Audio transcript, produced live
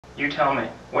You tell me,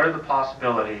 what are the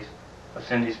possibilities of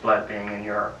Cyndi's blood being in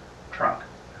your trunk?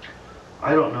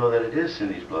 I don't know that it is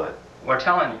Cyndi's blood. We're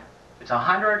telling you, it's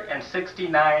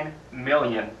 169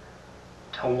 million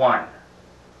to 1.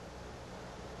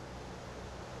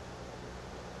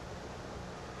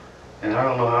 And I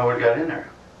don't know how it got in there.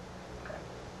 Okay.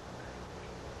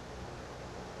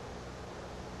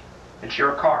 It's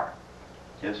your car.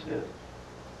 Yes, it is.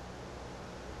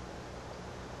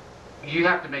 You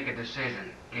have to make a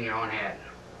decision in your own head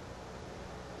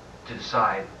to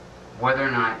decide whether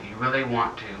or not you really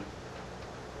want to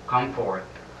come forth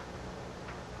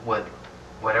with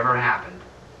whatever happened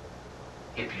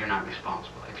if you're not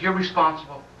responsible. If you're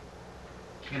responsible,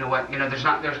 you know what, you know what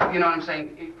I'm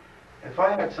saying? If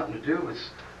I had something to do with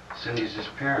Cyndi's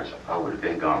disappearance, I would have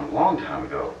been gone a long time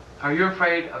ago. Are you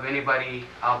afraid of anybody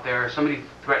out there, somebody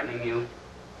threatening you?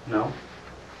 No.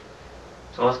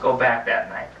 So let's go back that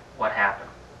night. What happened?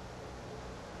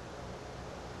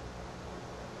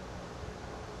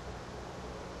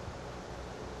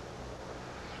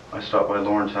 I stopped by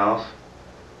Lauren's house,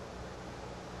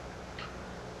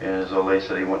 and his old lady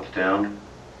said he went to town.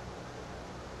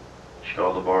 She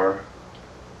called the bar.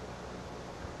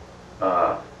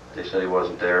 They said he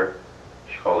wasn't there.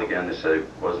 She called again, they said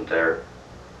he wasn't there.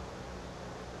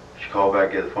 She called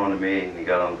back, gave the phone to me, and he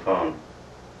got on the phone.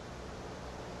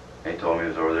 And he told me he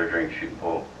was over there drinking shooting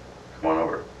pool. Come on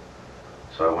over.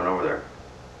 So I went over there.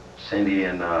 Cyndi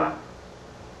and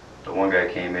the one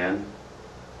guy came in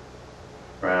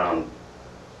around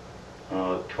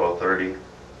 12:30,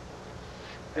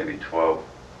 maybe 12.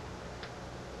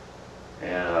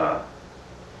 And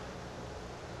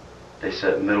they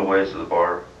sat middle ways of the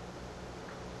bar.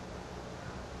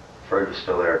 Fred was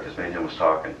still there because me and him was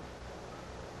talking.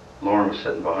 Lauren was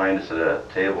sitting behind us at a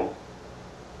table.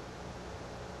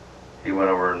 He went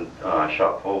over and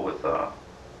shot pool with that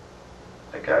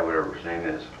guy, whatever his name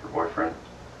is, her boyfriend.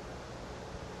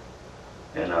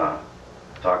 And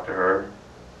talked to her.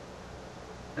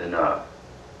 Then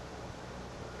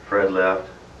Fred left.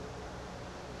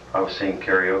 I was singing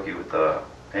karaoke with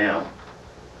Pam.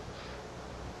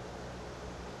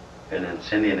 And then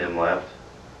Cyndi and him left.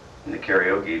 And the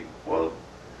karaoke, well,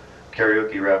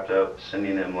 karaoke wrapped up,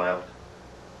 Cyndi and him left.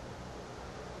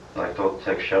 And I told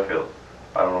Tex Sheffield,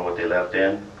 I don't know what they left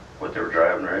in, what they were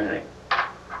driving or anything.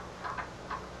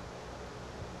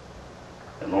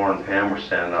 And Lauren and Pam were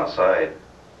standing outside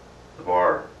the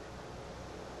bar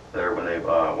there when they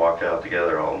walked out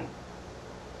together, all of them.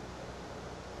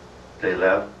 They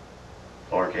left,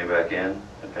 Lauren came back in,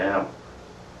 and Pam.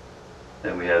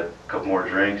 Then we had a couple more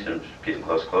drinks and it was getting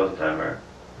close to closing time there.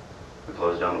 We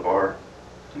closed down the bar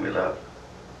and we left.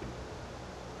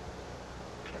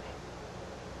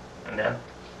 And then?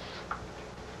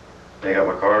 They got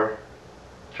my car,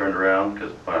 turned around,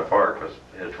 because when I parked, I was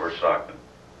headed towards Stockton,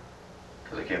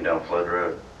 because I came down Flood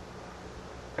Road.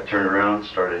 I turned around,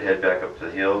 started to head back up to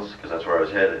the hills, because that's where I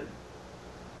was headed.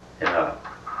 And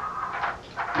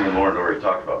me and Lauren already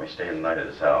talked about me staying the night at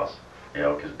his house, you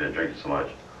know, because I'd been drinking so much.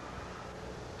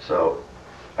 So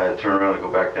I had to turn around and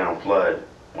go back down Flood.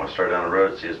 When I started down the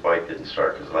road, see his bike didn't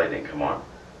start because the light didn't come on.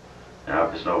 And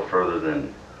I was no further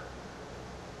than,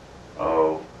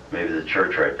 oh, maybe the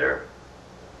church right there.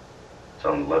 It's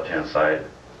on the left-hand side.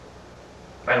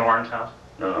 By Lauren's house?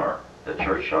 No, the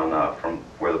church on from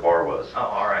where the bar was. Oh,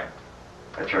 all right.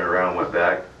 I turned around, went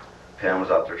back. Pam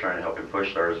was out there trying to help him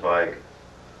push start his bike.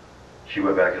 She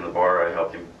went back in the bar. I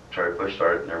helped him try to push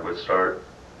start, and never would start.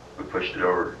 We pushed it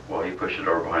over. Well, he pushed it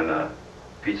over behind the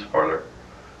pizza parlor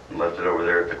and left it over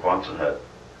there at the Quonset hut.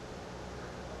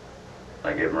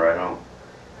 I gave him a ride home.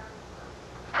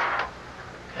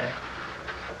 Okay.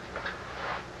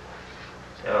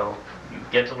 So you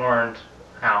get to Lauren's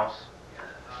house,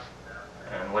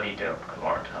 and what do you do at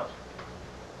Lauren's house?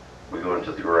 We go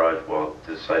into the garage, well,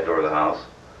 the side door of the house,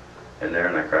 and there,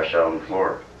 and I crashed out on the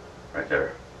floor, right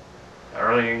there.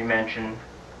 Earlier you mentioned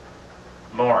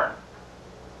Lauren.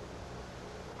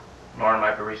 Lauren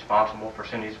might be responsible for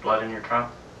Cyndi's blood in your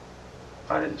trunk?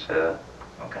 I didn't say that.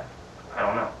 Okay. I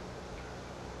don't know.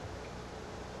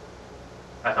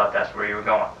 I thought that's where you were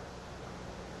going.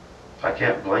 I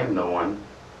can't blame no one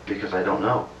because I don't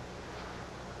know.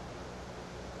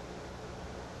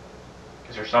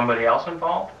 Is there somebody else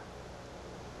involved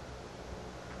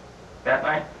that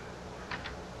night?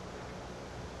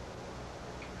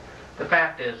 The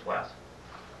fact is, Wes.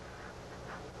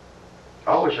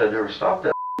 I wish I'd never stopped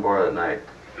that bar that night.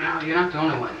 No, you're not the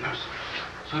only one.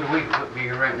 So do we. We'll be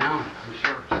here right now. I'm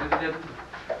sure Cyndi did.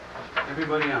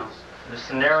 Everybody else. The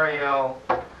scenario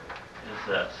is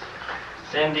this.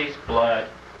 Cyndi's blood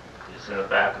is in the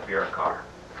back of your car.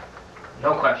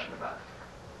 No question about it.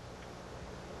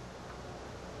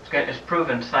 It's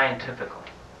proven scientifically.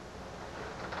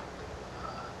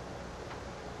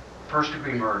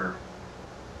 First-degree murder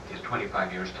is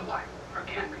 25 years to life, or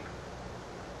can be.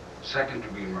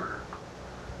 Second-degree murder,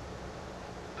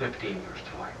 15 years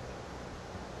to life.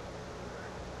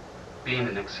 Being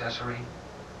an accessory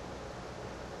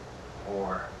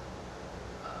or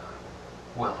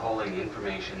withholding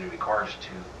information in regards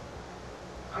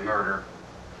to a murder,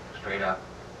 straight up,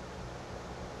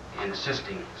 and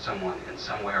assisting someone in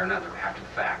some way or another after the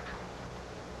fact,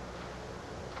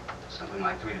 something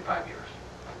like 3 to 5 years.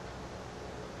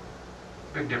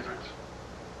 Big difference.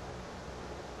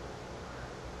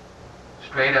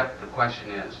 Straight up, the question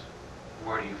is,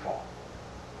 where do you fall?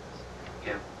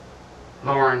 If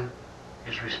Lauren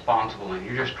is responsible and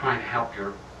you're just trying to help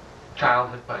your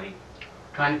childhood buddy,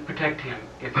 trying to protect him,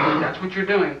 if that's what you're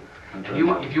doing, and if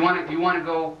you want to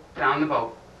go down the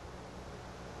boat.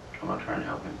 I'm not trying to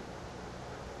help him.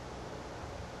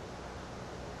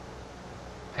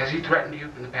 Has he threatened you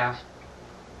in the past?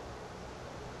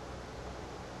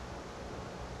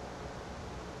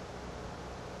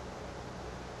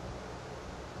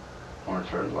 Lawrence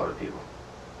threatens a lot of people.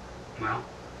 Well,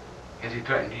 has he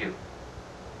threatened you?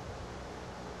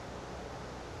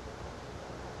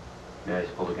 Yeah, he's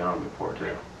pulled a gun on me before,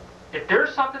 too. If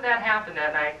there's something that happened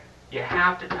that night, you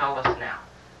have to tell us now.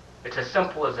 It's as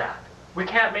simple as that. We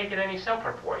can't make it any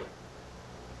simpler for you.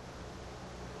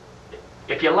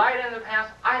 If you lied in the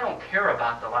past, I don't care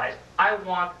about the lies. I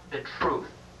want the truth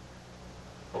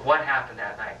of what happened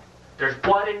that night. There's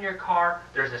blood in your car.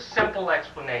 There's a simple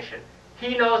explanation.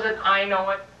 He knows it. I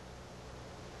know it.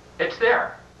 It's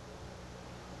there.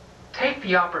 Take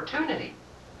the opportunity.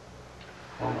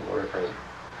 I want a lawyer present.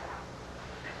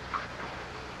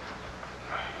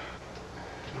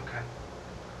 Okay.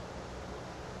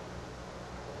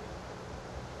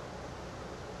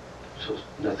 So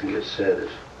nothing gets said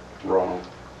is wrong.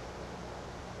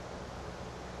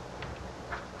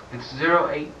 It's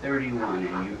 0831,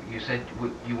 and you said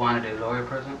you wanted a lawyer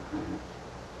present? Mm-hmm.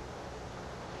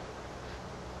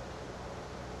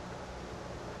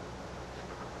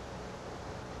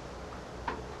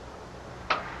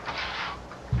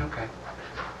 Okay.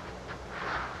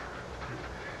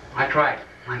 I tried.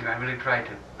 I really tried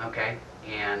to. Okay,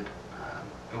 and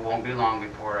it won't be long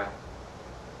before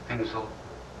things will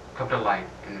come to light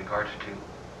in regards to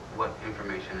what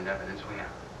information and evidence we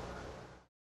have.